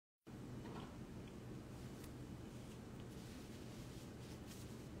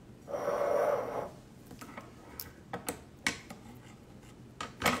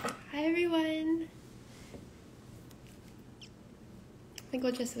Hi everyone. I think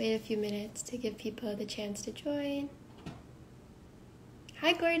we'll just wait a few minutes to give people the chance to join.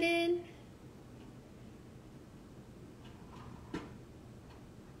 Hi Gordon. I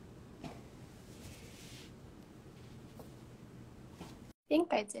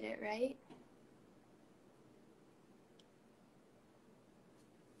think I did it right.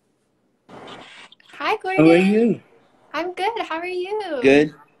 Hi Gordon. How are you? I'm good. How are you?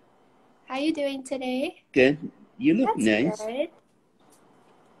 Good. How are you doing today? Good. You look That's nice. good.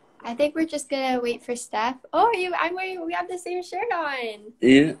 I think we're just gonna wait for Steph. Oh, we have the same shirt on.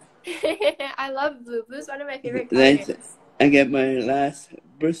 Yeah. I love blue. Blue's one of my favorite colors. I got my last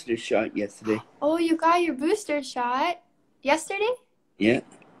booster shot yesterday. Oh, you got your booster shot yesterday? Yeah.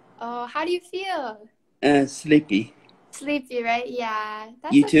 Oh, how do you feel? Sleepy. Sleepy, right? Yeah,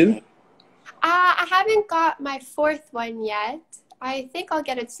 that's You okay. too? I haven't got my fourth one yet. I think I'll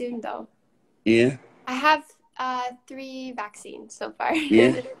get it soon, though. Yeah. I have 3 vaccines so far.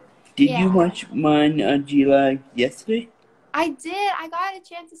 Yeah. Did you watch mine on July yesterday? I did. I got a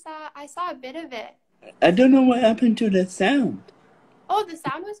chance to I saw a bit of it. I don't know what happened to the sound. Oh, the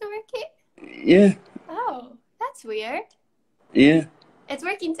sound wasn't working? Yeah. Oh, that's weird. Yeah. It's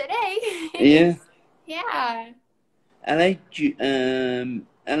working today. Yeah. Yeah. I like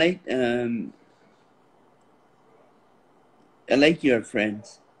your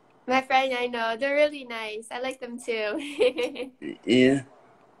friends. My friend, I know. They're really nice. I like them too. Yeah.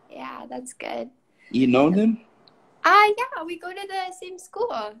 Yeah, that's good. You know them? Yeah, we go to the same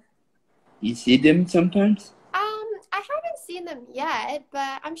school. You see them sometimes? I haven't seen them yet,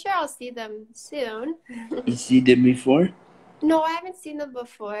 but I'm sure I'll see them soon. You see them before? No, I haven't seen them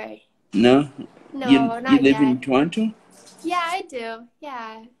before. No? No, You not live yet. in Toronto? Yeah, I do.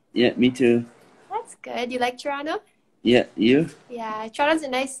 Yeah. Yeah, me too. That's good. You like Toronto? Yeah, you? Yeah, Toronto's a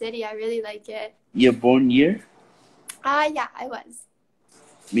nice city. I really like it. You're born here? Yeah, I was.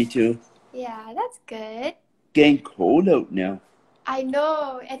 Me too. Yeah, that's good. Getting cold out now. I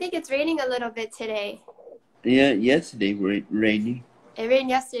know. I think it's raining a little bit today. Yeah, yesterday raining. It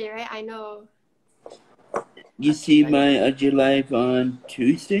rained yesterday, right? I know. You see my Live on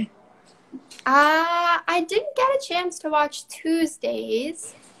Tuesday? I didn't get a chance to watch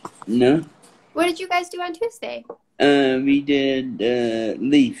Tuesdays. No. What did you guys do on Tuesday? We did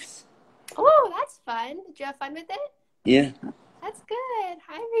Leafs. Oh, that's fun. Did you have fun with it? Yeah. That's good.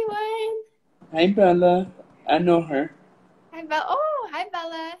 Hi, everyone. Hi, Bella. I know her. Hi, Bella. Oh, hi,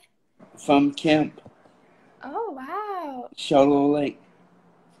 Bella. From camp. Oh, wow. Shallow Lake.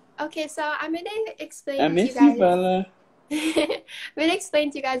 Okay, so I'm going to explain I to you miss guys. you, Bella. I'm going to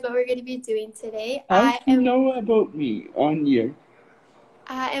explain to you guys what we're going to be doing today. How do you know about me on here?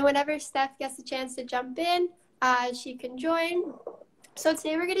 And whenever Steph gets a chance to jump in, she can join. So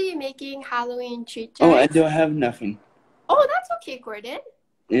today we're going to be making Halloween treat jars. Oh, I don't have nothing. Oh, that's okay, Gordon.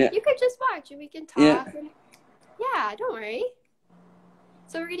 Yeah. You could just watch and we can talk. Yeah. Yeah, don't worry.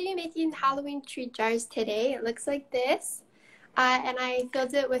 So we're going to be making Halloween treat jars today. It looks like this. And I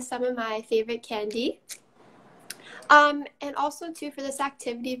filled it with some of my favorite candy. And also, too, for this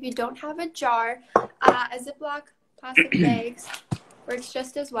activity, if you don't have a jar, a Ziploc plastic bags works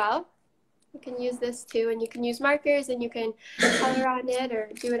just as well. You can use this, too, and you can use markers, and you can color on it or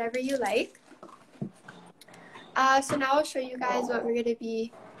do whatever you like. So now I'll show you guys what we're going to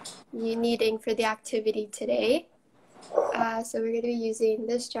be needing for the activity today. So we're going to be using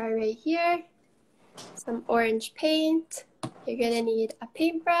this jar right here, some orange paint. You're going to need a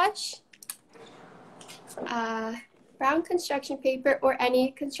paintbrush, brown construction paper, or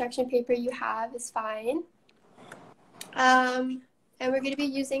any construction paper you have is fine. And we're going to be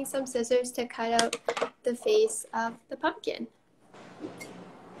using some scissors to cut out the face of the pumpkin.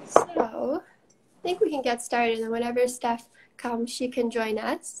 So I think we can get started, and whenever Steph comes, she can join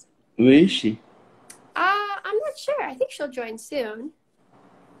us. Where is she? I'm not sure. I think she'll join soon.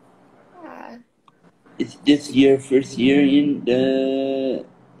 Yeah. Is this your first year in the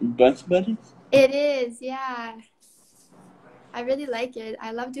Bus Buddies? It is, yeah. I really like it.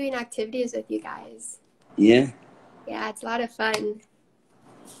 I love doing activities with you guys. Yeah. Yeah, it's a lot of fun.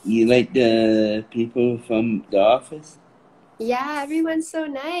 You like the people from the office? Yeah, everyone's so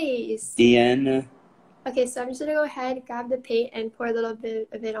nice. Deanna. Okay, so I'm just gonna go ahead, grab the paint, and pour a little bit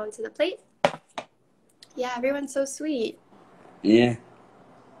of it onto the plate. Yeah, everyone's so sweet. Yeah.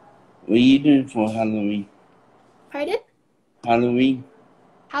 What are you doing for Halloween? Pardon? Halloween.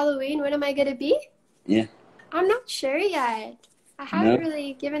 Halloween, what am I gonna be? Yeah. I'm not sure yet. I haven't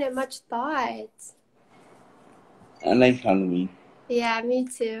really given it much thought. I like Halloween. Yeah, me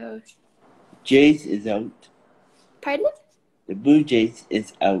too. Jace is out. Pardon? The Blue Jays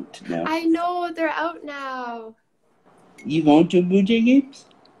is out now. I know, they're out now. You going to Blue Jay games?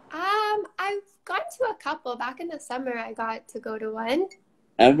 I've gone to a couple. Back in the summer, I got to go to one.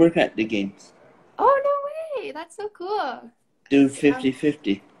 I work at the games. Oh, no way. That's so cool. Do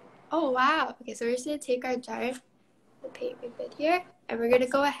 50-50. Oh, wow. Okay, so we're just going to take our jar, the paint a bit here, and we're going to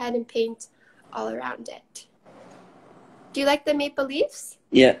go ahead and paint all around it. Do you like the Maple Leafs?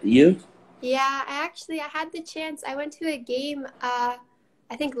 Yeah, you? Yeah, I had the chance. I went to a game, I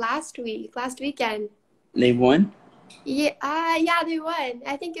think last weekend. They won? Yeah, they won.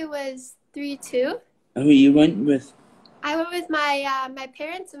 I think it was 3-2. Who you went with? I went with my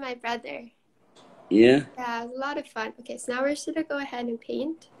parents and my brother. Yeah? Yeah, it was a lot of fun. Okay, so now we're just gonna go ahead and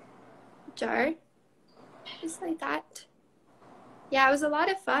paint the jar. Just like that. Yeah, it was a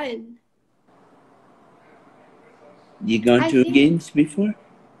lot of fun. You gone to games before?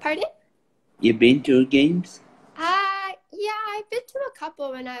 Pardon? You been to games? Yeah, I've been to a couple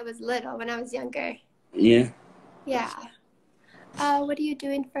when I was little, when I was younger. Yeah. Yeah. What are you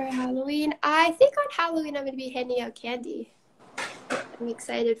doing for Halloween? I think on Halloween I'm going to be handing out candy. I'm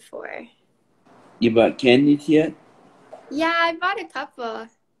excited for. You bought candies yet? Yeah, I bought a couple.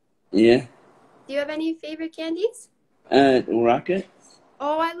 Yeah. Do you have any favorite candies? Rockets.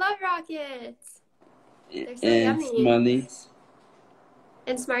 Oh, I love Rockets. They're so and yummy. Smarties.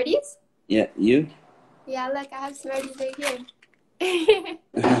 And Smarties? Yeah, you? Yeah, look, I have Smarties right here.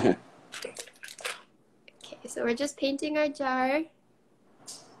 Okay, so we're just painting our jar.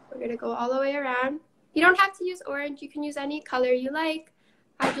 We're going to go all the way around. You don't have to use orange. You can use any color you like.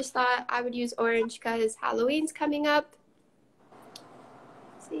 I just thought I would use orange because Halloween's coming up.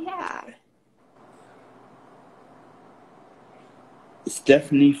 So, yeah.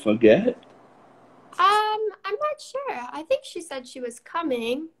 Stephanie forget? I'm not sure. I think she said she was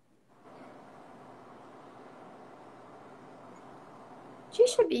coming. She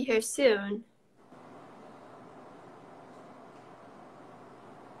should be here soon.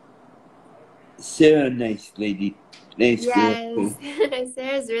 Sarah, nice lady. Nice girl. Yes,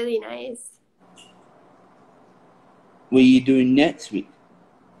 Sarah's really nice. What are you doing next week?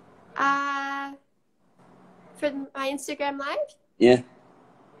 For my Instagram Live? Yeah.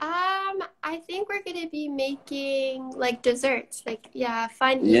 I think we're gonna be making like desserts, like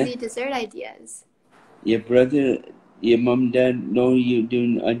fun, easy dessert ideas. Your brother, your mom, dad know you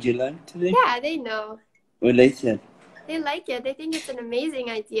doing Auntie Live today? Yeah, they know. What they said? They like it. They think it's an amazing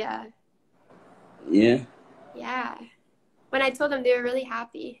idea. Yeah. Yeah. When I told them, they were really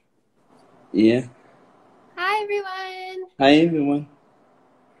happy. Yeah. Hi, everyone. Hi, everyone.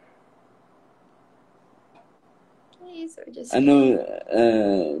 Okay, so we're just... I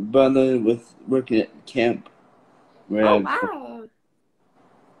know brother was working at camp. Oh, wow.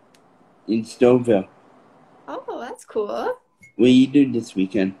 In Stouffville. Oh, that's cool. What do you do this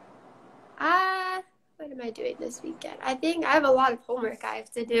weekend? What am I doing this weekend? I think I have a lot of homework I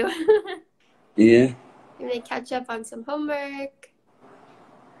have to do. Yeah. I'm going to catch up on some homework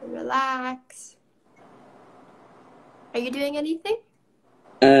and relax. Are you doing anything?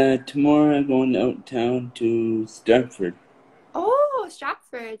 Tomorrow I'm going out of town to Stratford. Oh,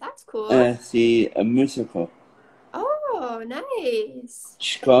 Stratford. That's cool. See a musical. Oh, nice.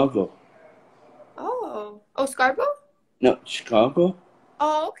 Chicago. Oh, Scarborough? No, Chicago.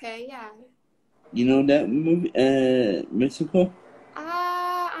 Oh, okay, yeah. You know that movie, musical?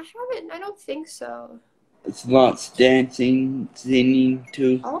 I haven't. I don't think so. It's lots dancing, singing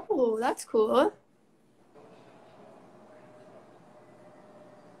too. Oh, that's cool.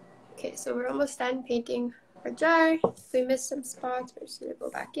 Okay, so we're almost done painting our jar. If we missed some spots, we're just gonna go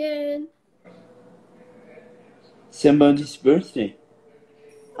back in. Somebody's birthday.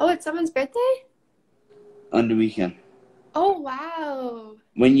 Oh, it's someone's birthday? On the weekend. Oh, wow.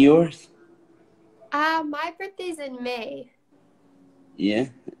 When yours? My birthday's in May. Yeah,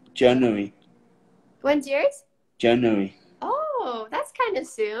 January. When's yours? January. Oh, that's kind of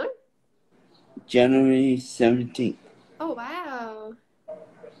soon. January 17th. Oh, wow.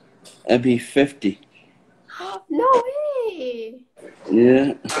 I'll be 50. No way.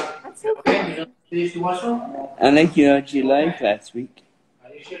 Yeah. That's so cool. I like your Auntie Live last week.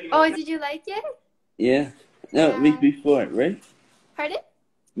 Oh, did you like it? Yeah. No, week before, right? Pardon?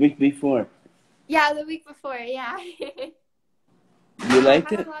 Week before. Yeah, the week before, yeah. You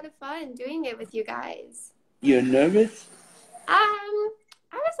liked I it? had a lot of fun doing it with you guys. You're nervous? I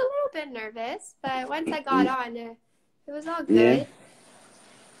was a little bit nervous, but once I got on, it was all good. Yeah.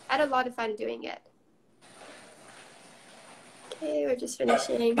 I had a lot of fun doing it. Okay, we're just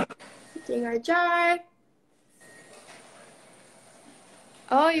finishing our jar.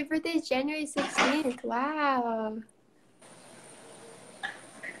 Oh, your birthday is January 16th. Wow.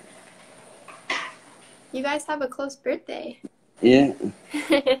 You guys have a close birthday. Yeah.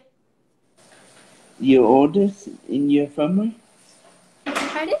 Your oldest in your family?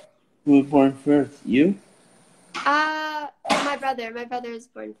 Pardon? Who was born first? You? My brother. My brother was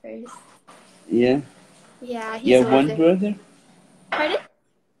born first. Yeah. Yeah, You he's have one older. brother? Pardon?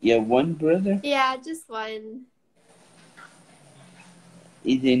 You have one brother? Yeah, just one.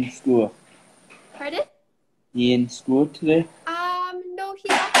 He's in school. Pardon? He in school today? No,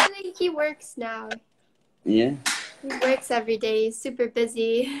 he works now. Yeah. He works every day. He's super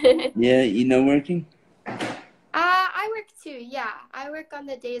busy. Yeah, you know working? I work too, yeah. I work on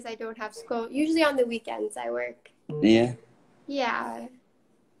the days I don't have school. Usually on the weekends I work. Yeah. Yeah.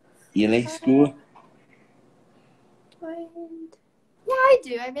 You like school? Yeah, I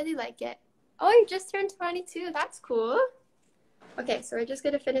do. I really like it. Oh, you just turned 22. That's cool. Okay, so we're just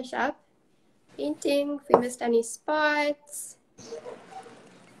going to finish up painting. If we missed any spots.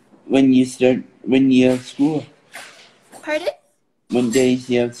 When you have school? Pardon? When days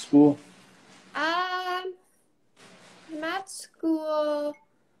you have school? I'm at school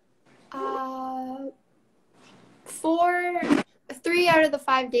 3 out of the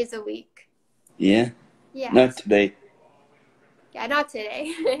 5 days a week. Yeah? Yeah. Not today. Yeah, not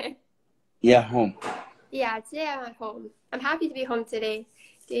today. Yeah, home. Yeah, today I'm at home. I'm happy to be home today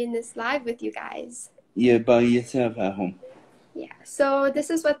doing this live with you guys. You're by yourself at home. Yeah, so this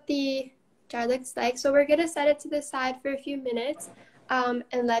is what the jar looks like. So we're going to set it to the side for a few minutes and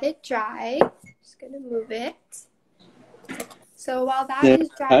let it dry. Just going to move it. So while that is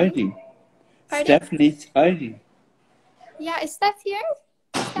drying... Hiding. Pardon? Stephanie's hiding. Yeah, is Steph here?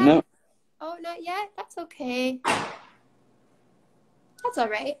 Steph? No. Oh, not yet? That's okay. That's all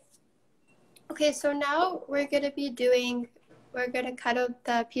right. Okay, so now we're going to cut out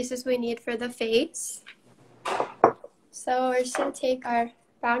the pieces we need for the face. So we're just going to take our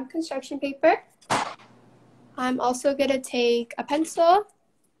brown construction paper. I'm also going to take a pencil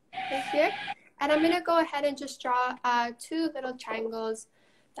right here. And I'm going to go ahead and just draw 2 little triangles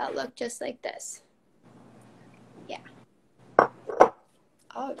that look just like this. Yeah.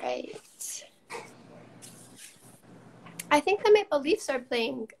 All right. I think the Maple Leafs are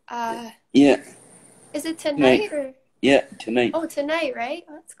playing. Yeah. Is it tonight or? Yeah, tonight. Oh, tonight, right?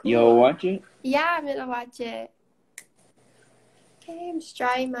 Oh, that's cool. You'll watch it? Yeah, I'm gonna watch it. Okay, I'm just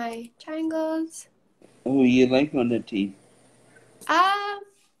drawing my triangles. Who you like on the team? I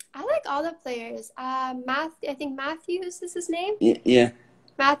like all the players. I think Matthews is his name. Yeah.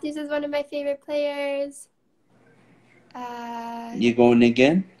 Matthews is one of my favorite players. You going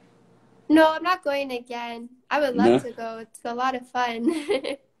again? No, I'm not going again. I would love to go. It's a lot of fun.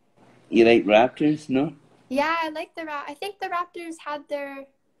 You like Raptors, no? Yeah, I like the Raptors. I think the Raptors had their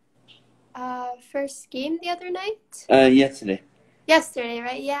first game the other night. Yesterday. Yesterday,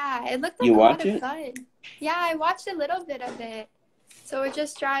 right? Yeah, it looked like a lot of fun. Yeah, I watched a little bit of it. So we're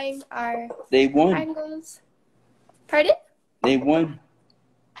just drawing our triangles. Pardon? They won.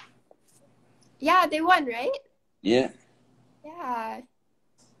 Yeah, they won, right? Yeah. Yeah.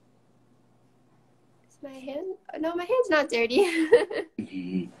 Is my hand? No, my hand's not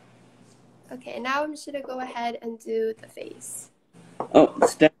dirty. Okay, now I'm just going to go ahead and do the face. Oh,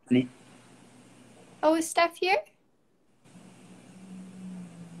 Stephanie. Oh, is Steph here?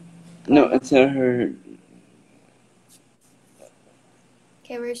 No, it's her.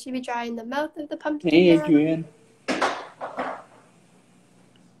 Okay, we should be drawing the mouth of the pumpkin. Hey, Adrian.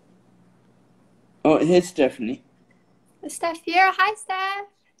 Oh, here's Stephanie. Is Steph here? Hi, Steph.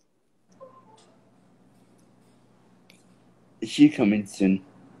 Is she coming soon?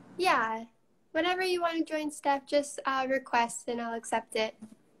 Yeah. Whenever you want to join Steph, just request and I'll accept it.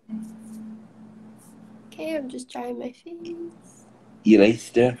 Okay, I'm just drawing my face. You like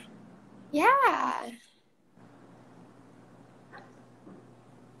Steph? Yeah.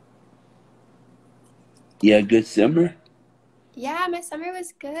 You had a good summer? Yeah, my summer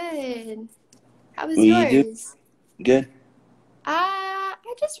was good. How was yours? You do? Good. I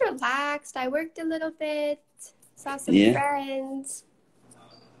just relaxed. I worked a little bit. Saw some friends.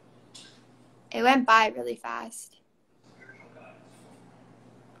 It went by really fast.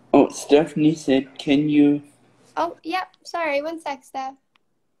 Oh, Stephanie said, can you... Oh, yep. Sorry. One sec, Steph.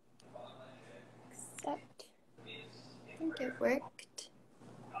 Accept. I think it worked.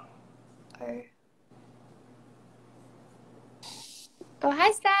 Or... Oh,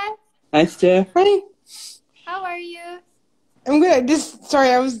 hi, Steph. Hi, Steph. Hi. How are you? I'm good.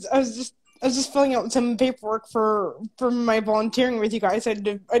 I was just filling out some paperwork for my volunteering with you guys. I had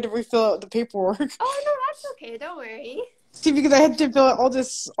to refill out the paperwork. Oh no, that's okay. Don't worry. See, because I had to fill out all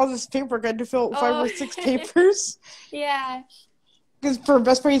this paperwork. I had to fill out 5 or 6 papers. Yeah. because for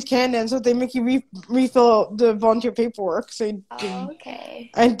Best Buddies Canada, and so they make you refill the volunteer paperwork. So Oh,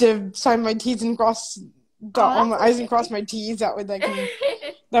 okay. I had to sign my T's and dot all my I's and okay. cross my T's. That way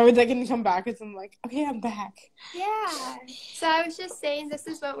they can come back. And I'm like, okay, I'm back. Yeah. So I was just saying, this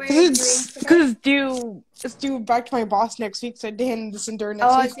is what we're doing today. Because it's due back to my boss next week, so I had to hand this into her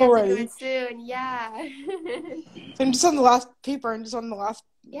next week so you have to do already. it soon. Yeah. So I'm just on the last paper. I'm just on the last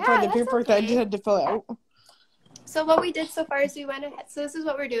part of the paperwork that I just had to fill out. So what we did so far is we went ahead. So this is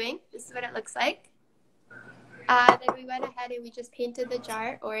what we're doing. This is what it looks like. Then we went ahead and we just painted the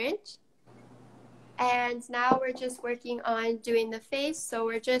jar orange. And now we're just working on doing the face. So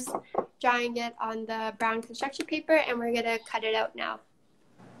we're just drawing it on the brown construction paper and we're going to cut it out now.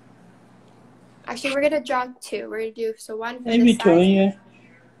 Actually, we're going to draw two. We're going to do one for Hey, the Victoria.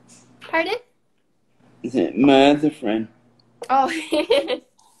 side. Pardon? Is it my other friend? Oh.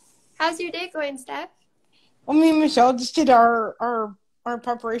 How's your day going, Steph? Well, me and Michelle just did our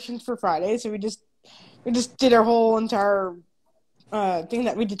preparations for Friday, so we just did our whole entire thing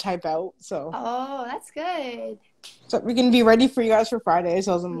that we did type out. So That's good. So we can be ready for you guys for Friday.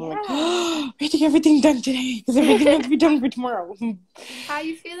 So I'm like, we have to get everything done today because everything has to be done for tomorrow. How are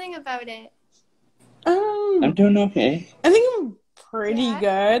you feeling about it? I'm doing okay. I think I'm pretty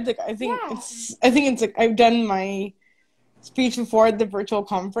good. Like I think it's like I've done my speech before at the virtual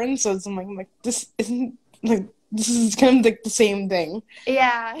conference, so I'm like this isn't like this is kind of like the same thing.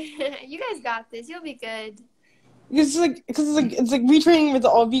 Yeah, you guys got this. You'll be good. It's like retraining with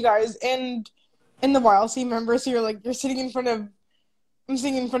all of you guys and the YLC members. So you're sitting in front of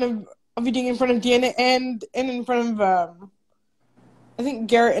I'll be doing in front of Deanna and in front of I think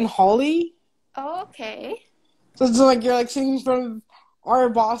Garrett and Holly. Oh, okay. So it's like you're like sitting in front of our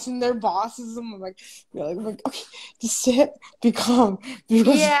boss and their bosses, and you're like okay, just sit, be calm,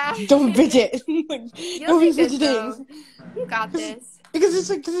 because don't bitch it. You'll be good though. You got this. Because it's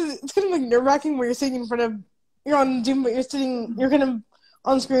it's kind of like nerve wracking where you're sitting in front of you're on Zoom, but you're kind of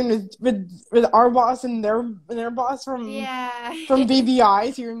on screen with our boss and their boss from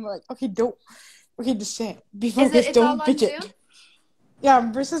BBI. So you're like okay, just sit, be focused, don't bitch it. Zoom?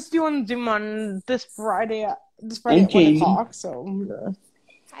 Yeah, we're supposed to be on Zoom on this Friday at 1 o'clock, so...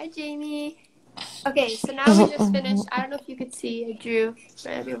 Hi, Jamie. Okay, so now we just finished. I don't know if you could see. I drew.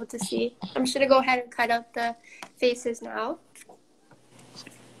 I might be able to see. I'm just going to go ahead and cut out the faces now.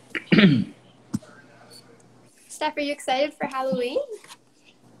 Steph, are you excited for Halloween?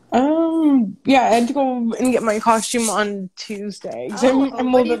 Yeah, I had to go and get my costume on Tuesday. I'm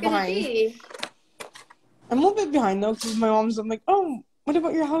a little bit behind. I'm a little bit behind, though, because my mom's like, what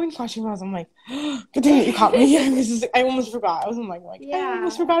about your Halloween costume? I'm like, good thing that you caught me. I almost forgot. I was like, I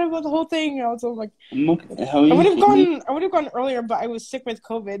almost forgot about the whole thing. I was like, I would have gone earlier, but I was sick with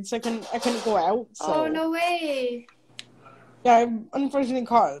COVID, so I couldn't go out. So. Oh, no way. Yeah, I unfortunately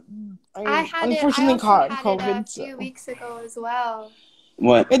caught. I had COVID a few weeks ago as well.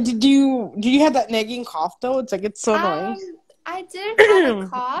 What? Did you have that nagging cough though? It's so annoying. I didn't have a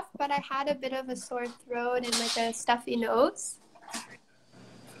cough, but I had a bit of a sore throat and like a stuffy nose.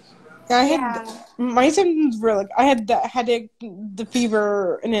 Yeah, I had my symptoms were I had the headache, the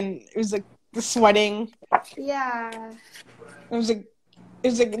fever, and then it was the sweating. Yeah. And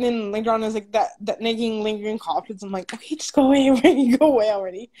then later on it was that nagging, lingering cough. And I'm like, okay, just go away already. Go away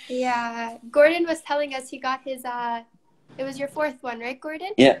already. Yeah. Gordon was telling us he got his it was your fourth one, right,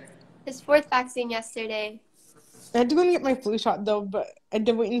 Gordon? Yeah. His fourth vaccine yesterday. I had to go and get my flu shot though, but I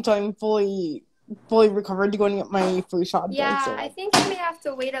did wait until I'm fully recovered to go and get my flu shot. Yeah, though, so. I think you may have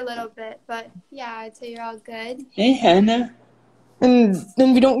to wait a little bit, but yeah, I'd say you're all good. Hey, Hannah. And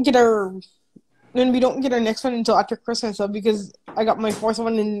then we don't get our next one until after Christmas, though, because I got my fourth shot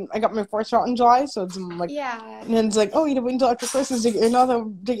in July, so it's like and then it's like, oh, you have to wait until after Christmas to get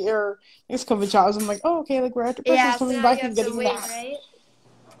your next COVID shot. So I'm like, oh, okay, we're after Christmas coming back and getting that. Right?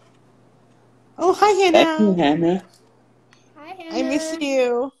 Oh, hi, Hannah. Hey, Hannah. Hi, Hannah. I miss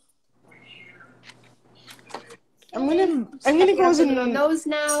you. I'm gonna go as an nose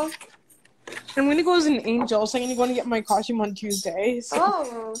now. I'm gonna go as an angel, so I'm gonna go and get my costume on Tuesday. So.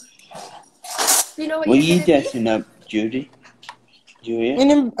 Oh. You know what you dressing up, Julia?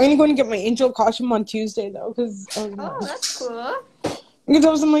 And I'm gonna go and get my angel costume on Tuesday though, because that's cool.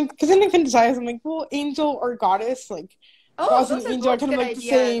 Because because then I can decide. I'm like, well, angel or goddess, goddess and angel are kind of the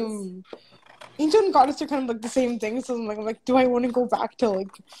same. Angel and goddess are kind of the same thing. So I'm like, do I want to go back to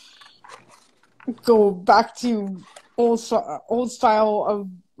old style of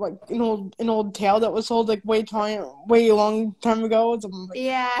an old tale that was sold way long time ago? So we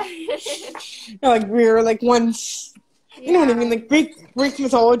were once, you know what I mean? Greek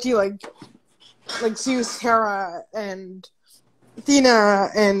mythology, Zeus, Hera, and Athena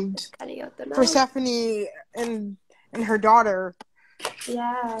and Cutting out the knife. Persephone and her daughter.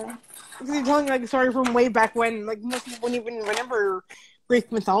 Yeah. Because they're telling like a story from way back when, like most people wouldn't even remember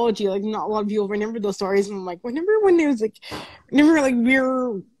Greek mythology. Like not a lot of people remember those stories. And I'm like, remember when it was like,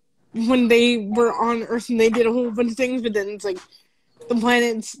 when they were on Earth and they did a whole bunch of things, but then it's like the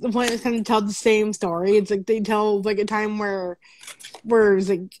planets kind of tell the same story. It's like they tell like a time where it's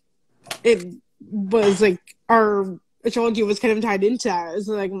like it was like our astrology was kind of tied into that. It's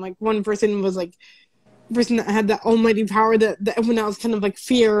like one person was like person that had that almighty power that everyone else kind of like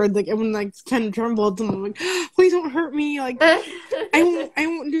feared, like everyone like kind of trembled, and I'm like, please don't hurt me, like I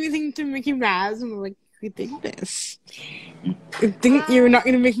won't do anything to make you mad. And I'm like, you think this? I think you're not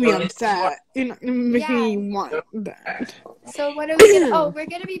gonna make me upset. You're not gonna make me want that. So what are we gonna? Oh, we're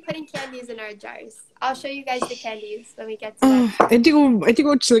gonna be putting candies in our jars. I'll show you guys the candies when we get to that. I had to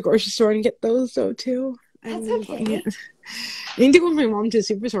go to the grocery store and get those though too. That's okay. I need to go with my mom to the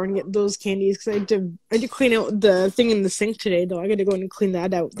superstore and get those candies because I had to clean out the thing in the sink today though. I got to go in and clean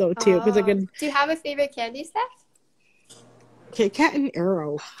that out though too because I could. Do you have a favorite candy, Steph? Kit Kat and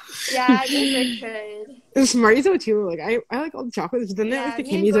Arrow. Yeah, those are good. And Smarties though too. Like I like all the chocolates, but then I like the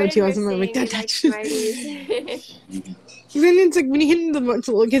candies though too. I was like that. Smarties. Then it's like when you hit the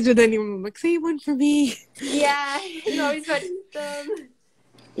little kids with anyone, I'm like, say one for me. Yeah, you always want them.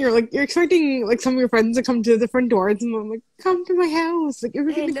 You're expecting like some of your friends to come to the front doors, and I'm like, come to my house. Like, you're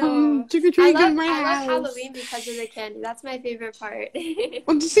gonna come trick or treating at my house. I love Halloween because of the candy. That's my favorite part.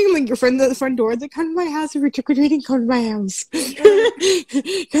 I'm just saying, like your friends at the front door, they come to my house. If you're trick or treating, come to my house.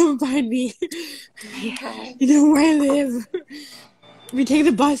 Come find me. Yeah. You know where I live. If you take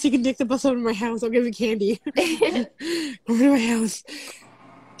the bus, you can take the bus over to my house. I'll give you candy. Over to my house.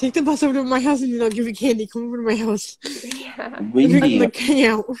 Take the bus over to my house and then I'll give you candy. Come over to my house. Yeah. We can like hang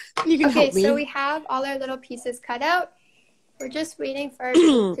out. You can help me. So we have all our little pieces cut out. We're just waiting for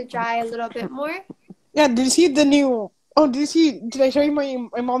it to dry a little bit more. Yeah, did you see the new... Oh, did I show you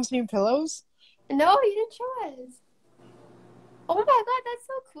my mom's new pillows? No, you didn't show us. Oh my god, that's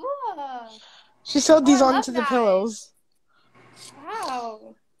so cool. She sewed these onto the pillows.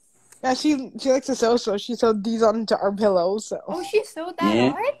 Wow. Yeah, she likes to sew, so she sewed these onto our pillows. So. Oh, she sewed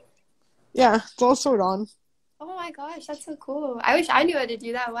that on? Yeah, it's all sewed on. Oh my gosh, that's so cool. I wish I knew how to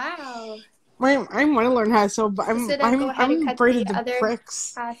do that. Wow. I want to learn how to sew, but I'm afraid of the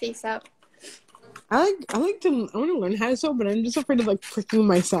pricks. Face up. I want to learn how to sew, but I'm just afraid of like pricking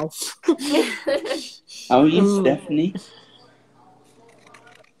myself. How are you, Stephanie?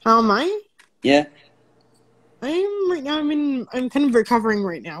 How am I? Yeah. I'm kind of recovering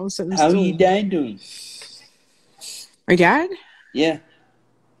right now. So how are your dad doing? My dad? Yeah.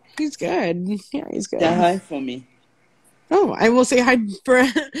 He's good. Yeah, he's good. Say hi for me. Oh, I will say hi for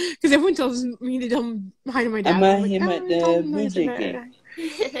because everyone tells me to tell hi to my dad. I met him at the Blue game.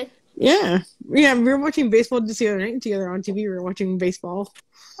 Yeah. We were watching baseball just the other night together on TV. We were watching baseball.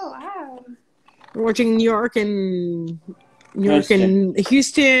 Oh wow. We're watching New York and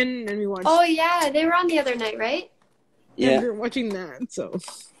Houston, and we watched. Oh yeah, they were on the other night, right? Yeah, we were watching that. So,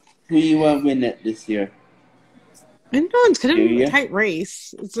 who you want to win it this year? I know it's kind of a tight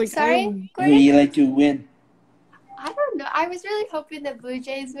race. It's like who you like to win? I don't know. I was really hoping the Blue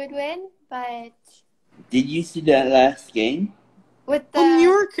Jays would win, but did you see that last game? With the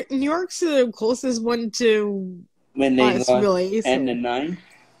New York's the closest one to when they lost really, 10-9.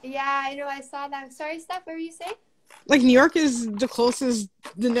 Yeah, I know. I saw that. Sorry, Steph. What were you saying? Like New York is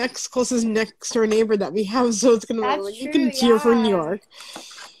the next closest next door neighbor that we have, so it's gonna be like you can cheer for New York.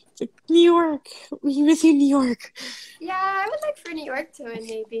 It's like New York, we miss you, New York. Yeah, I would like for New York to win.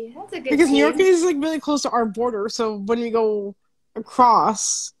 Maybe that's a good. Because team. New York is like really close to our border, so when we go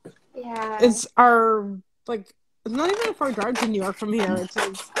across, it's our like it's not even a far drive to New York from here.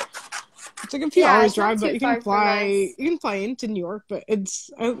 It's like a few hours drive, but you can fly into New York. But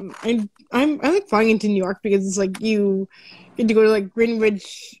it's I like flying into New York because it's like you get to go to like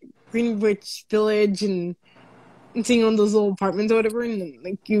Greenwich Village and seeing all those little apartments or whatever, and then,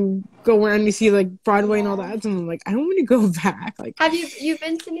 like you go around and you see like Broadway and all that. And I'm like, I don't want to go back. Like, have you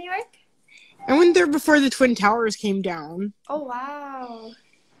been to New York? I went there before the Twin Towers came down. Oh wow!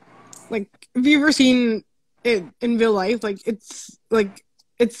 Like, have you ever seen it in real life? Like, it's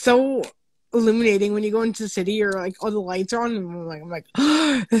so illuminating when you go into the city or like all the lights are on, and I'm like,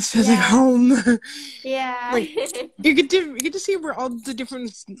 oh, this feels like home. Yeah. Like you get to see where all the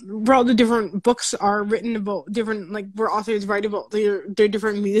different books are written about different, like where authors write about their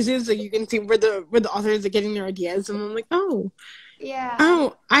different muses. Like you can see where the authors are getting their ideas, and I'm like, oh,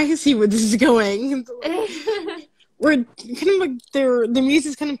 I can see where this is going. where kind of like the muse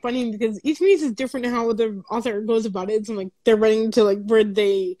is kind of funny because each muse is different in how the author goes about it. So like they're writing to like where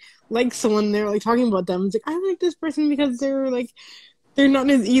they like someone, they're like talking about them. It's like I like this person because they're not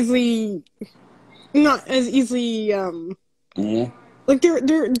as easily like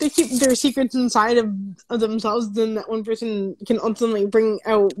they keep their secrets inside of themselves. Then that one person can ultimately bring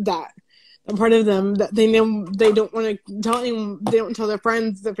out that a part of them that they know they don't want to tell anyone. They don't tell their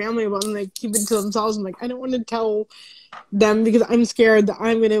friends, their family about them. They keep it to themselves. I'm like, I don't want to tell them because I'm scared that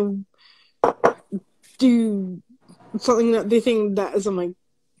I'm gonna do something that they think that is. I'm like,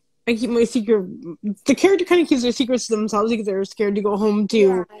 I keep my secret. The character kind of keeps their secrets to themselves because they're scared to go home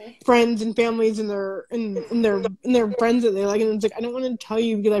to friends and families and their friends that they like. And it's like, I don't want to tell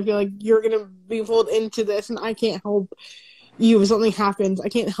you because I feel like you're gonna be pulled into this, and I can't help you if something happens. I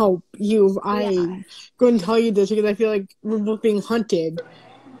can't help you if I go and tell you this because I feel like we're both being hunted.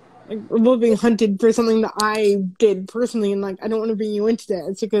 Like we're both being hunted for something that I did personally, and like I don't want to bring you into that.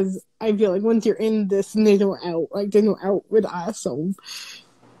 It's because I feel like once you're in this, and there's no out. Like there's no out with us, so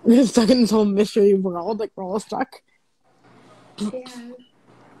we're stuck in this whole mystery world. Like we're all stuck. Yeah.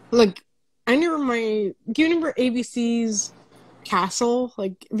 Like I never my. Do you remember ABC's Castle?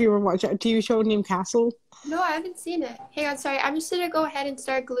 Like if you ever watched that TV show named Castle? No, I haven't seen it. Hang on, sorry. I'm just gonna go ahead and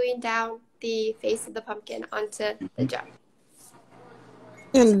start gluing down the face of the pumpkin onto the jar.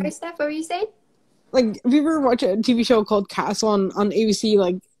 And, sorry, Steph, what were you saying? Like, if you ever watch a TV show called Castle on ABC,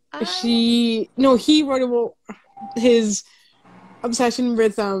 like, he wrote about his obsession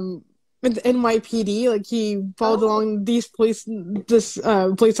with NYPD. Like, he followed along this police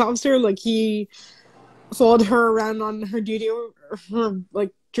officer. Like, he followed her around on her duty, or her,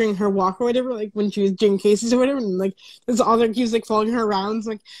 like, during her walk or whatever, like when she was doing cases or whatever, and like this author keeps like following her around. It's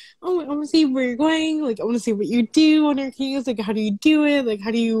like, oh, I want to see where you're going. Like I want to see what you do on your case. Like how do you do it? Like how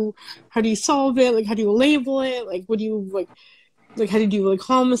do you solve it? Like how do you label it? Like what do you like how do you do like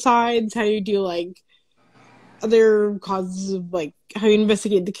homicides? How do you do like other causes of like how you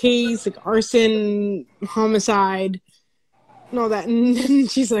investigate the case, like arson, homicide, and all that. And then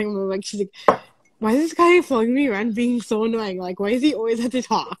she's like, why is this guy following me around being so annoying? Like, why does he always have to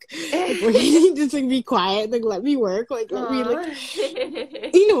talk? Like, why can't he just, like, be quiet? Like, let me work. Like, let me,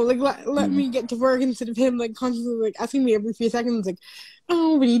 like, you know, like, let me get to work instead of him, like, constantly, like, asking me every few seconds, like,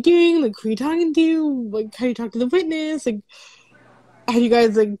 oh, what are you doing? Like, who are you talking to? Like, how do you talk to the witness? Like, how do you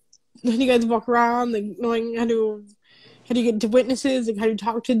guys walk around? Like, knowing how do you get to witnesses? Like, how do you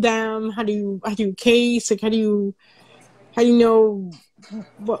talk to them? How do you case? Like, how do you know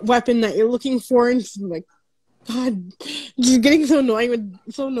what weapon that you're looking for? And just like, God, just getting so annoyed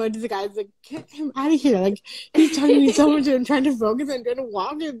with the guys. Like, get him out of here! Like, he's talking to me so much, and I'm trying to focus and trying to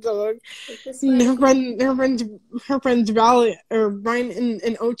walk. And so, like, her friends Val or Ryan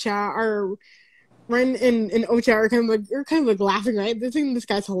and Ocha are. Ryan and Ocha are kind of like laughing, right? They think this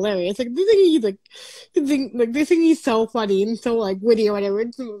guy's hilarious. Like they think he's so funny and so like witty or whatever.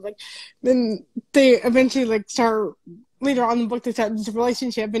 And so, like, then they eventually like start. Later on in the book, they start this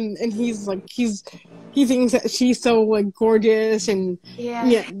relationship, and he's like, he thinks that she's so like gorgeous and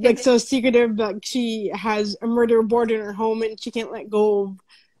like so secretive. Like she has a murder board in her home, and she can't let go of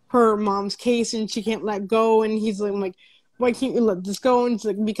her mom's case, and she can't let go. And he's like, why can't you let this go? And it's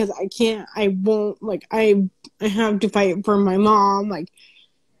like, because I won't. Like I have to fight for my mom. Like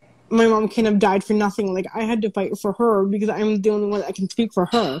my mom can't have died for nothing. Like I had to fight for her because I'm the only one that can speak for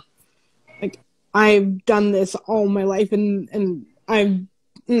her. Like. I've done this all my life, and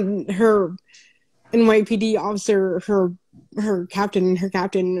her NYPD officer, her captain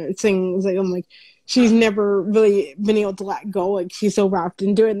things like, I'm like, she's never really been able to let go. Like she's so wrapped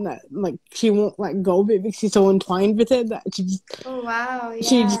into it, and that like she won't let go of it because she's so entwined with it that she just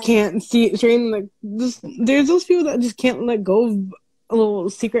she just can't see it straight. And like there's those people that just can't let go of a little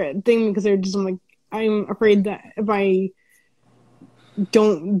secret thing because they're just I'm afraid that if I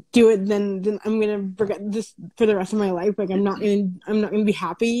don't do it, then I'm gonna forget this for the rest of my life. Like I'm not gonna be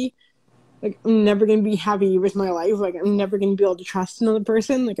happy. Like I'm never gonna be happy with my life. Like I'm never gonna be able to trust another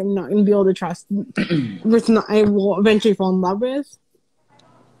person. Like I'm not gonna be able to trust the person that I will eventually fall in love with.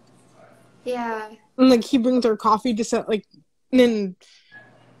 Yeah. And like he brings her coffee to set and then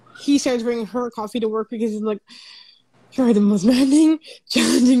he starts bringing her coffee to work because he's like, you're the most maddening,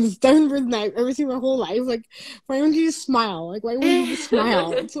 challenging, stubborn person I've ever seen my whole life. Like, why won't you just smile? Like, why won't you just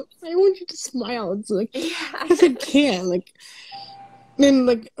smile? It's like, why won't you just smile? It's like, because I can't. Like, then,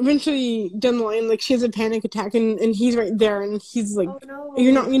 like, eventually down the line, like, she has a panic attack, and he's right there, and he's like,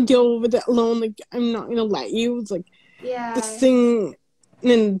 you're not going to deal with it alone. Like, I'm not going to let you. It's like, this thing.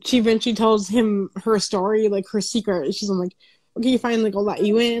 And then she eventually tells him her story, like, her secret. She's like, okay, fine, like I'll let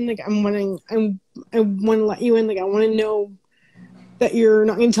you in. Like I want to let you in. Like I want to know that you're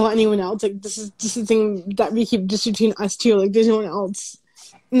not going to tell anyone else. Like this is the thing that we keep just between us two. Like there's no one else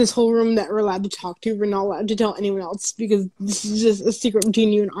in this whole room that we're allowed to talk to. We're not allowed to tell anyone else because this is just a secret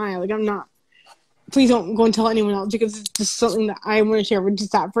between you and I. Like I'm not. Please don't go and tell anyone else because it's just something that I want to share with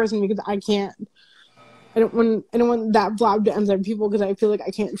just that person because I can't. I don't want that blab to other people because I feel like I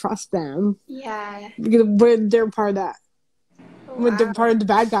can't trust them. Yeah. Because they're part of that. When they're part of the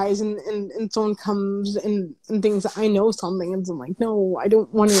bad guys and someone comes and thinks that I know something and I'm like, no, I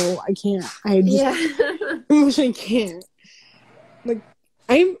don't want to. I can't. I wish I can't. Like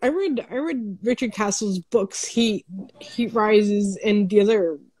I read Richard Castle's books, Heat Rises, and the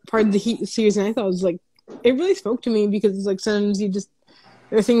other part of the Heat series, and I thought it was like it really spoke to me because it's like sometimes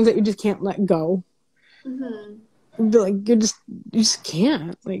there are things that you just can't let go. Mm-hmm. But like you just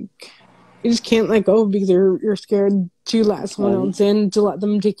can't, like you just can't let go because you're scared to let someone else in, to let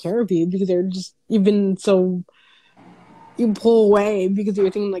them take care of you because they're just even so you pull away because you're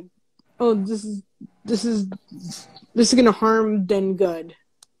thinking like, oh, this is gonna harm then good.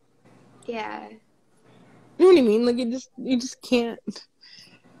 Yeah. You know what I mean? Like you just can't.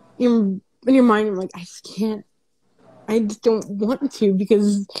 You're in your mind. You're like, I just can't. I just don't want to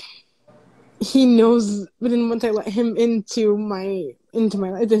because he knows. But then once I let him into my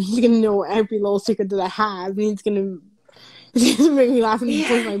life, then he's gonna know every little secret that I have, and he's gonna make me laugh and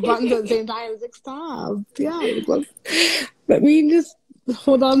push my buttons at the same time. It's like, stop. Yeah. Let me just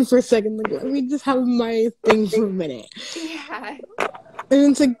hold on for a second. Like, let me just have my thing for a minute. Yeah.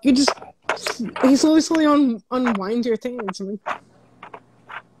 And it's like he slowly unwinds your things. I'm like,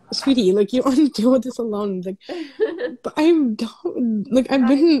 sweetie, like you don't want to deal with this alone. Like, but I don't. Like I've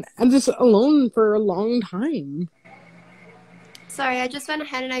been at this alone for a long time. Sorry, I just went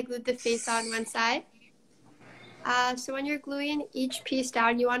ahead and I glued the face on one side. So when you're gluing each piece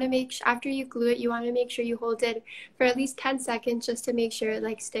down, you want to after you glue it, you want to make sure you hold it for at least 10 seconds just to make sure it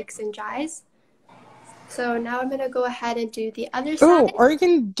like sticks and dries. So now I'm going to go ahead and do the other side. Oh, or you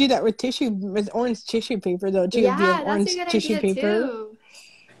can do that with orange tissue paper though too. Yeah, orange that's a good tissue idea paper. too.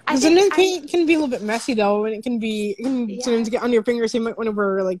 Because sometimes paint can be a little bit messy though, and it can sometimes get on your fingers. So you might want to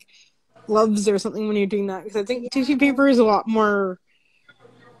wear like gloves or something when you're doing that. Because I think tissue paper is a lot more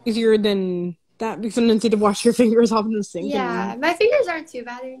easier than that because sometimes you have to wash your fingers off in the sink. Yeah, my fingers aren't too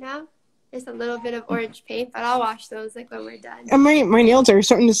bad right now. Just a little bit of orange paint, but I'll wash those like when we're done. And my nails are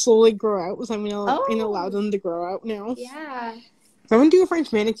starting to slowly grow out, so I'm gonna allow them to grow out now. Yeah. So I'm gonna do a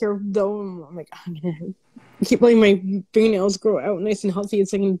French manicure though. I'm like, I'm gonna keep letting my fingernails grow out nice and healthy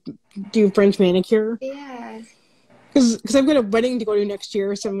so I can do a French manicure. Yeah. Because I've got a wedding to go to next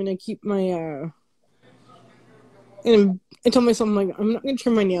year, so I'm gonna keep my and I told myself, I'm like, I'm not going to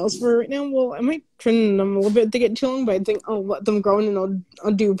trim my nails for right now. Well, I might trim them a little bit if they get too long, but I think I'll let them grow and then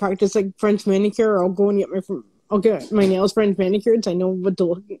I'll do practice like French manicure. Or I'll go and get my nails French manicured so I know what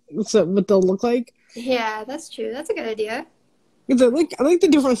they'll look like. Yeah, that's true. That's a good idea. Because I like the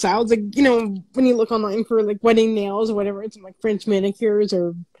different styles. Like, you know, when you look online for like wedding nails or whatever, it's like French manicures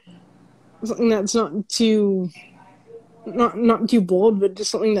or something that's not too bold, but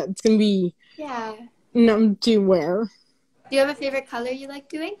just something that's going to be not too wear. Do you have a favorite color you like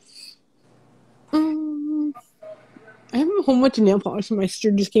doing? I have a whole bunch of nail polish my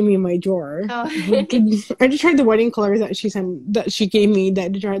sister just gave me in my drawer. Oh. I just tried the wedding colors that she gave me.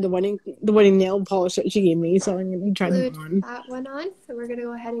 That I tried the wedding nail polish that she gave me. So I'm gonna try that one on. So we're gonna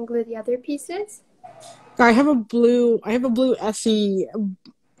go ahead and glue the other pieces. I have a blue SE.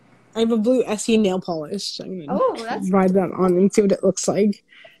 I have a blue SE nail polish. So I'm gonna try that on and see what it looks like.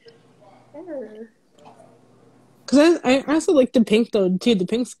 Because I also like the pink though too. The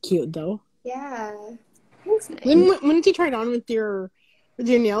pink's cute though. Yeah, pink's nice. When you try it on with your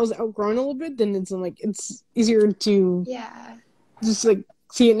nails outgrown a little bit, then it's easier to just like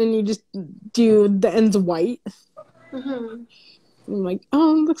see it, and then you just do the ends white. I'm like,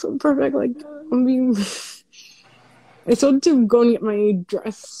 oh, it looks so perfect. Like I still have to go and get my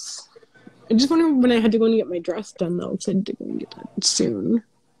dress. I just wonder when I had to go and get my dress done though, because I had to go and get that soon.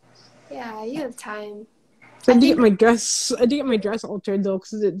 Yeah, you have time. So I did get my dress altered though,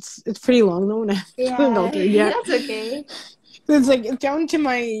 because it's pretty long though, and I haven't altered yet. That's okay. It's down to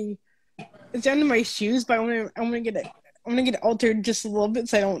my shoes, but I want to get it altered just a little bit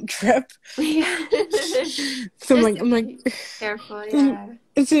so I don't trip. Yeah. So I'm like careful. Yeah.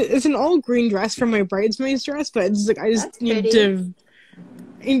 It's an all green dress for my bridesmaid's dress, but it's like I just need to.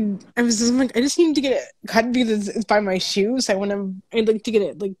 I was just like, I just need to get it cut because it's by my shoes. I'd like to get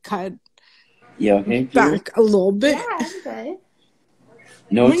it like cut. Yeah, okay. Back a little bit. Yeah, okay.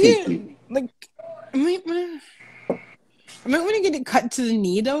 No, take you. Like, I might want to get it cut to the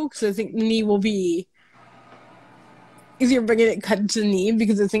knee though, because I think the knee will be easier if I get it cut to the knee,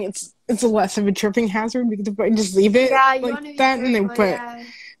 because I think it's less of a tripping hazard, because if I just leave it like that and then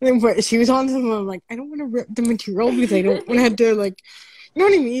put shoes on them, I'm like, I don't want to rip the material because I don't want to have to like, you know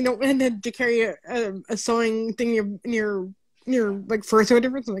what I mean? You don't want to have to carry a sewing thing in your like purse or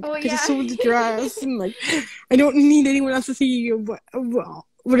whatever. So I'm like, I just sewed the dress and like I don't need anyone else to see what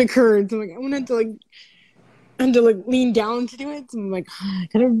occurred. So I'm like, I want to have to lean down to do it. So I'm like, I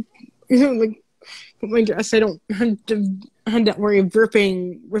gotta like put my dress. I don't have to worry of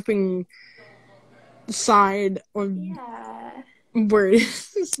ripping the side or where it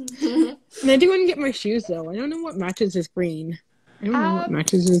is. And I do want to get my shoes though. I don't know what matches this green. I don't know what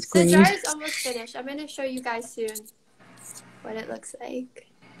matches this green. The jar is almost finished. I'm gonna show you guys soon what it looks like.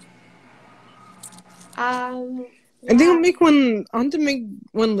 I think I'll make one. I want to make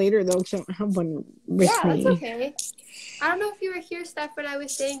one later though, because I don't have one with me. Yeah, that's okay. I don't know if you were here, Steph, when I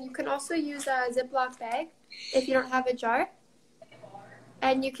was saying you can also use a Ziploc bag if you don't have a jar.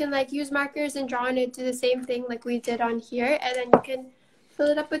 And you can like use markers and draw on it, do the same thing like we did on here, and then you can fill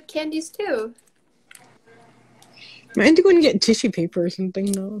it up with candies too. I had to go and get tissue paper or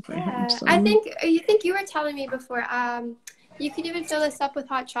something though. I think you were telling me before. You could even fill this up with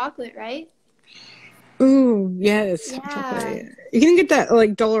hot chocolate, right? Ooh, yes. Yeah. You can get that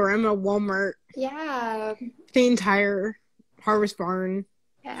like Dollarama, Walmart. Yeah. The entire Harvest Barn.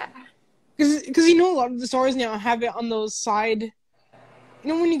 Yeah. Because you know a lot of the stores now have it on those side. You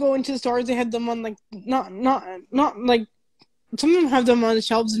know when you go into the stores, they have them on like not like some of them have them on the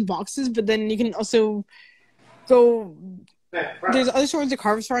shelves and boxes, but then you can also go. There's other stores like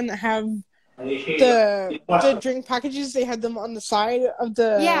Harvest Barn that have the drink packages. They have them on the side of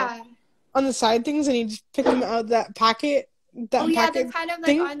the on the side things, and you just pick them out of that packet. They're kind of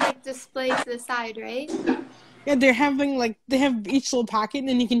like on like display to the side, right? Yeah, they have each little packet,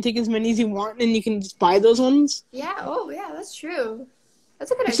 and you can take as many as you want, and you can just buy those ones. Yeah. Oh, yeah, that's true.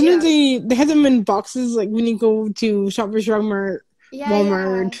 That's a good idea. Sometimes they have them in boxes, like when you go to Shoppers Drug Mart,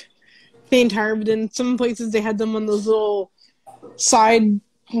 Walmart, the entire. But then some places they had them on those little side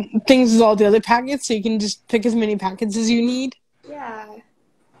things with all the other packets, so you can just pick as many packets as you need. Yeah.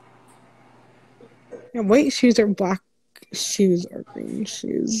 Yeah, white shoes are black. Shoes are green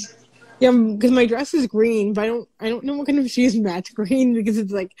shoes. Yeah, because my dress is green, but I don't know what kind of shoes match green, because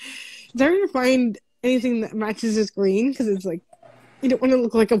it's like it's hard to find anything that matches this green, because it's like you don't want to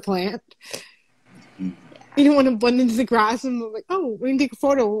look like a plant. You don't want to blend into the grass and look like, oh, when you take a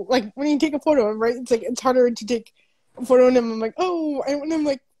photo, right? It's like it's harder to take a photo and I'm like, oh, I don't want to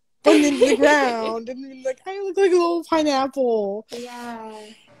like blend into the ground and like I look like a little pineapple. Yeah.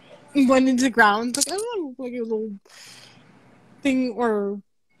 And blend into the ground. It's like I don't look like a little thing or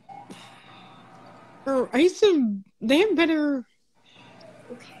they have better.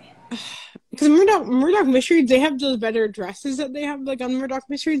 Okay. Because Murdoch Mysteries, they have those better dresses that they have like on Murdoch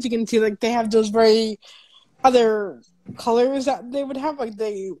Mysteries. You can see like they have those very other colors that they would have, like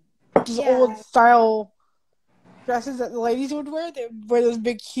those old style dresses that the ladies would wear. They would wear those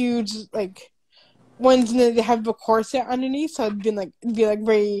big, huge like ones, and then they have a corset underneath. So it'd be like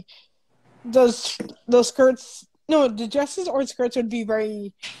very those skirts. No, the dresses or skirts would be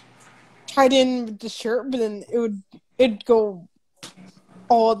very tied in with the shirt, but then it'd go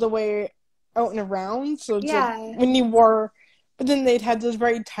all the way out and around. So it's like when you wore, but then they'd have those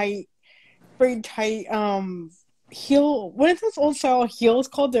very tight heel. What are those old style heels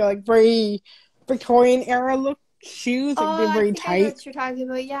called? They're like very Victorian era look shoes. Like they're very tight. I know what you're talking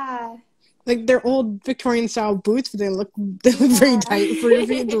about. Yeah. Like they're old Victorian style boots, but they look very tight for your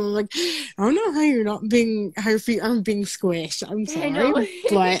feet. So I'm like, I don't know how your feet aren't being squished. I'm sorry,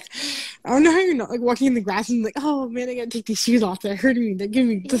 but I don't know how you're not like walking in the grass and like, oh man, I gotta take these shoes off. That hurt me. That give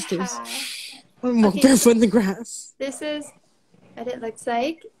me blisters. I'm walking barefoot in the grass. This is what it looks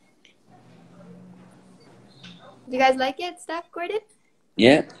like. Do you guys like it, Steph, Gordon?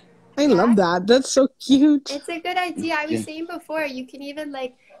 Yeah. I love that. That's so cute. It's a good idea. I was saying before, you can even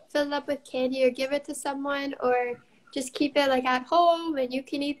like fill it up with candy or give it to someone, or just keep it like at home and you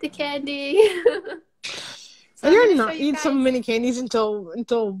can eat the candy. So I'm gonna not eat so many candies until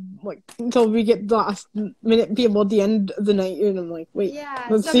we get the last minute people at the end of the night, and I'm like, wait,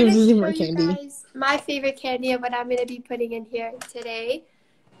 let's see if there's any more candy. Guys my favorite candy and what I'm gonna be putting in here today.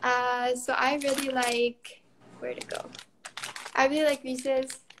 So I really like, where'd it go? I really like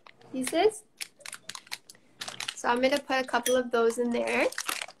Reese's Pieces. So I'm gonna put a couple of those in there.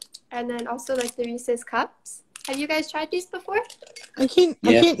 And then also like the Reese's Cups. Have you guys tried these before? I can't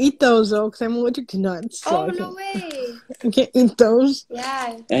eat those though because I'm allergic to nuts. So no way! I can't eat those.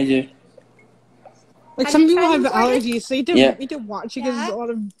 Yeah. I do. Like some people have allergies, so you have to watch because a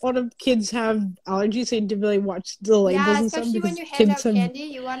lot of kids have allergies, so you have to really watch the labels and stuff. Yeah, especially when you hand out candy,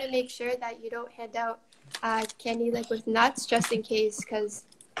 you want to make sure that you don't hand out candy like with nuts, just in case, because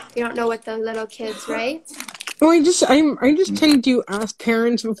you don't know what the little kids, right? Well, I just tend to ask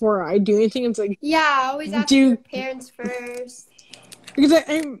parents before I do anything. It's like always ask your parents first. Because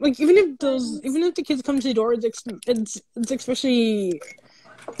I'm like even if the kids come to the door, it's especially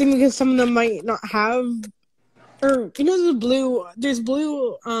because some of them might not have, or there's blue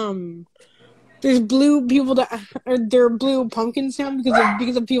people that there are blue pumpkins now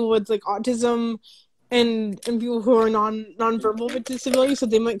because of people with like autism and people who are non-verbal with disability, so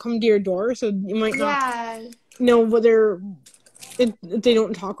they might come to your door, so you might not know whether if they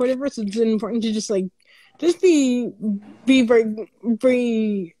don't talk or whatever. So it's important to just be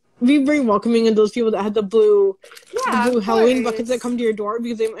very welcoming of those people that have the blue Halloween buckets that come to your door,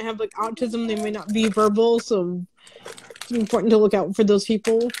 because they might have like autism, they may not be verbal, so it's important to look out for those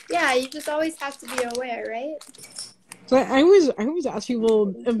people. Yeah, you just always have to be aware, right? So I always ask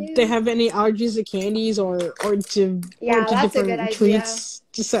people if they have any allergies to candies or to different treats.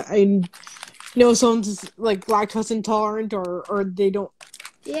 Just so I know someone's like lactose intolerant or they don't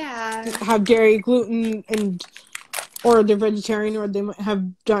have dairy, gluten, or they're vegetarian, or they might have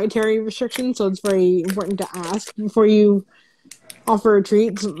dietary restrictions. So it's very important to ask before you offer a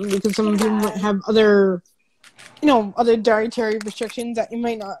treat, because some people might have other dietary restrictions that you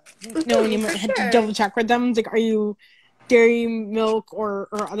might not know, and you might have to double check with them. It's like, are you dairy, milk, or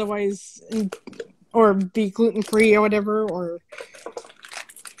otherwise, or be gluten free or whatever, or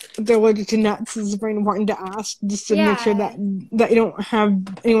if they're allergic to nuts. It's very important to ask, just to make sure that you don't have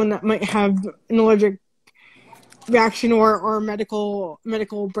anyone that might have an allergic reaction or a medical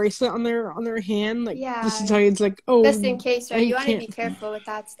bracelet on their hand, just to tell you, it's like, just in case, right? You want to be careful with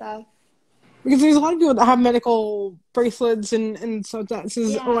that stuff, because there's a lot of people that have medical bracelets and stuff that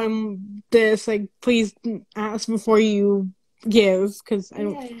says, I'm this, like, please ask before you give, because I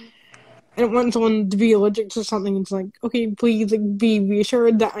don't want someone to be allergic to something. It's like, okay, please, like, be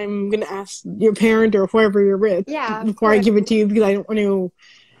reassured that I'm gonna ask your parent or whoever you're with before I give it to you, because I don't want to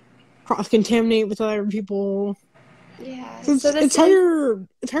cross-contaminate with other people. Yeah, so it's harder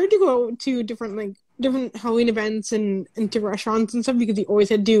to go to different Halloween events and to restaurants and stuff, because you always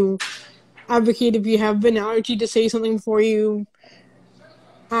had to advocate if you have an allergy to say something before you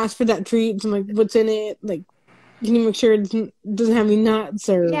ask for that treat, and like, what's in it, like, can you make sure it doesn't have any nuts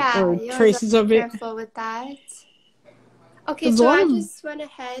or traces of it. Careful with that. Okay, so I just went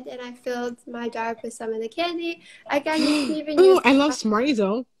ahead and I filled my jar with some of the candy. I love Smarties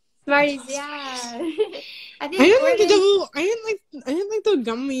though. Smarties, yeah. I didn't like the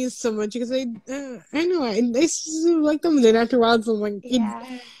gummies so much, because I like them. Then after a while, so I'm like,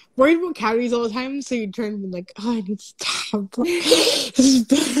 worried about calories all the time, so you turn and be like, oh, I need to stop. This is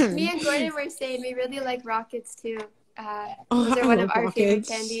bad. Me and Gordon were saying we really like Rockets too. Those are one of our favorite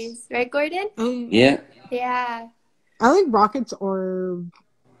candies, right, Gordon? Yeah. Yeah. I like Rockets or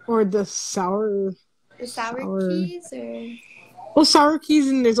the sour. The sour keys, or. Well, sour keys,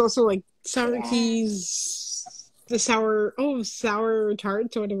 and there's also like sour keys, the sour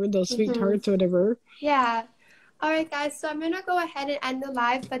tarts or whatever, those sweet tarts or whatever. Yeah. All right, guys. So I'm gonna go ahead and end the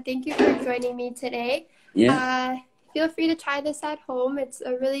live, but thank you for joining me today. Yeah. Feel free to try this at home. It's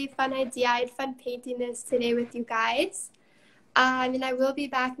a really fun idea. I had fun painting this today with you guys. And I will be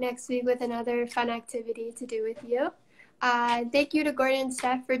back next week with another fun activity to do with you. Thank you to Gordon and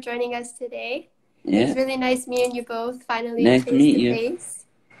Steph for joining us today. Yeah. It's really nice meeting you both finally face to face.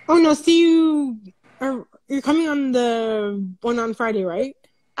 Oh no, see you. You're coming on the one on Friday, right?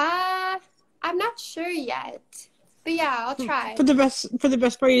 I'm not sure yet, but yeah, I'll try. For the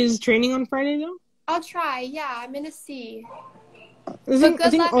best part is training on Friday though. I'll try. Yeah, I'm gonna see. Good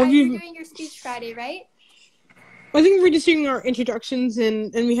luck. You're doing your speech Friday, right? I think we're just doing our introductions,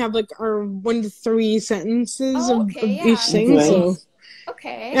 and we have like our 1 to 3 sentences of each thing. So.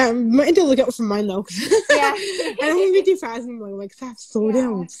 Okay. Yeah, I might have to look out for mine though. I don't want to be too fast. I'm like, slow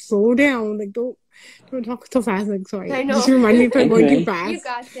down. Like, don't talk so fast. Like, sorry. I know. Just remind me if I'm going too fast. You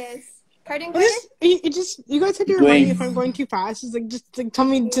got this. Pardon, you guys have to remind me if I'm going too fast. It's like, just like tell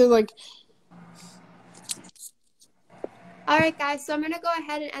me to like. All right, guys. So I'm gonna go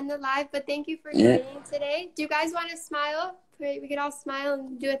ahead and end the live. But thank you for joining today. Do you guys want to smile? We can all smile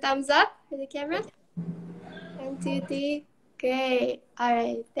and do a thumbs up for the camera. 1, 2, 3. Great. All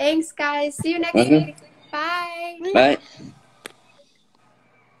right. Thanks, guys. See you next week. Bye. Bye.